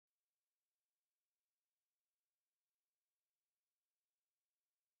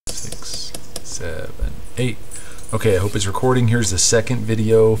7, 8. Okay, I hope it's recording. Here's the second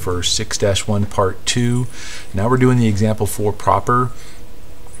video for 6-1 part 2. Now we're doing the example 4 proper.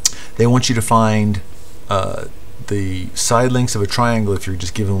 They want you to find the side lengths of a triangle if you're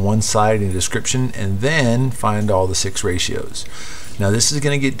just given one side in a description, and then find all the 6 ratios. Now this is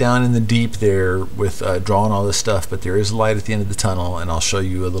going to get down in the deep there with drawing all this stuff, but there is light at the end of the tunnel, and I'll show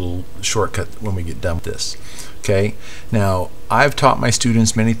you a little shortcut when we get done with this. Okay, now I've taught my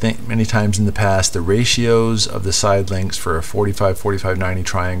students many times in the past the ratios of the side lengths for a 45, 45, 90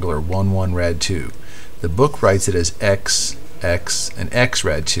 triangle are 1, 1, rad 2. The book writes it as x, x, and x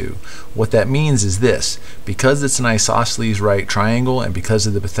rad 2. What that means is this: because it's an isosceles right triangle and because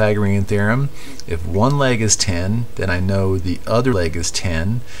of the Pythagorean theorem, if one leg is 10, then I know the other leg is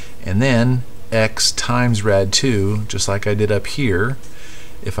 10, and then x times rad 2, just like I did up here.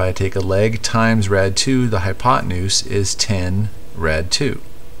 If I take a leg times rad 2, the hypotenuse is 10 rad 2.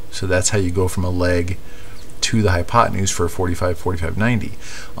 So that's how you go from a leg to the hypotenuse for a 45, 45, 90.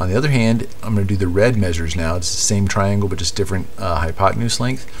 On the other hand, I'm going to do the red measures now. It's the same triangle but just different hypotenuse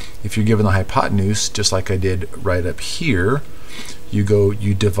length. If you're given the hypotenuse, just like I did right up here, you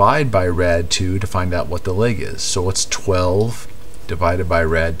divide by rad 2 to find out what the leg is. So what's 12 divided by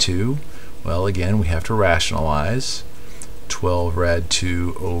rad 2? Well, again, we have to rationalize. 12 rad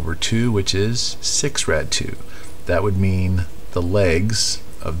 2 over 2, which is 6 rad 2. That would mean the legs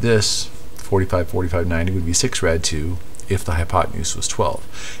of this 45, 45, 90 would be 6 rad 2 if the hypotenuse was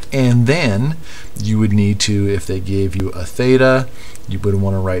 12. And then you would need to, if they gave you a theta, you would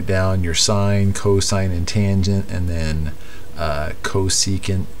want to write down your sine, cosine, and tangent, and then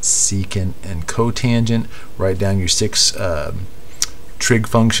cosecant, secant, and cotangent. Write down your 6 trig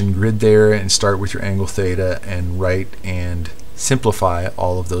function grid there and start with your angle theta and write and simplify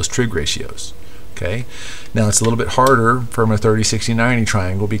all of those trig ratios. Okay, now it's a little bit harder from a 30, 60, 90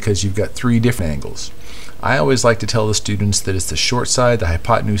 triangle because you've got 3 different angles. I always like to tell the students that it's the short side, the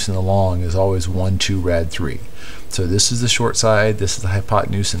hypotenuse, and the long is always 1, 2 rad 3. So this is the short side, this is the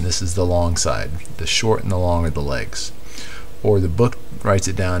hypotenuse, and this is the long side. The short and the long are the legs. Or the book writes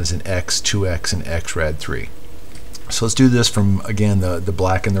it down as an x, 2x, and x rad 3. So let's do this from, again, the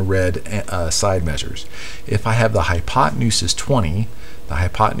black and the red side measures. If I have the hypotenuse is 20,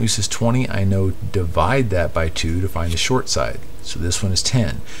 I know divide that by 2 to find the short side. So this one is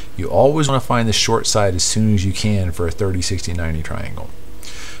 10. You always want to find the short side as soon as you can for a 30, 60, 90 triangle.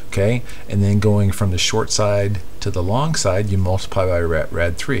 Okay, and then going from the short side to the long side, you multiply by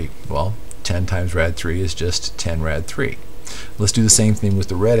rad 3. Well, 10 times rad 3 is just 10 rad 3. Let's do the same thing with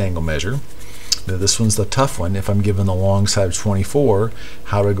the red angle measure. Now this one's the tough one. If I'm given the long side of 24,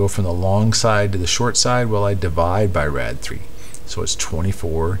 how do I go from the long side to the short side? Well, I divide by rad 3. So it's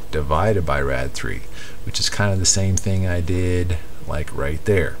 24 divided by rad 3, which is kind of the same thing I did like right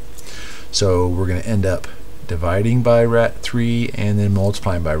there. So we're going to end up dividing by rad 3 and then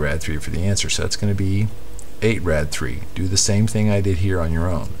multiplying by rad 3 for the answer. So that's going to be 8 rad 3. Do the same thing I did here on your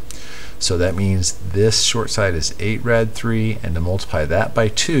own. So that means this short side is 8 rad 3, and to multiply that by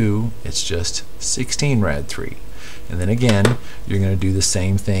 2, it's just 16 rad 3. And then again, you're going to do the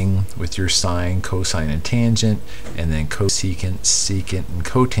same thing with your sine, cosine, and tangent, and then cosecant, secant, and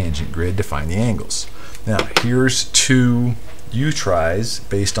cotangent grid to find the angles. Now, here's 2 U-tries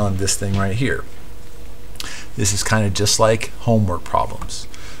based on this thing right here. This is kind of just like homework problems.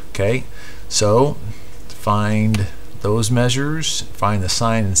 Okay, so find those measures, find the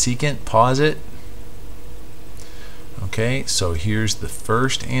sine and secant, pause it. Okay, so here's the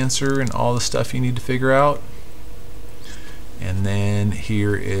first answer and all the stuff you need to figure out. And then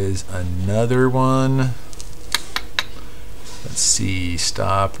here is another one. Let's see,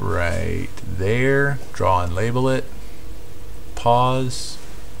 stop right there, draw and label it, pause,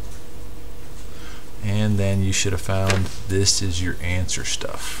 and then you should have found this is your answer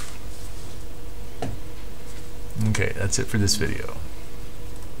stuff. Okay, that's it for this video.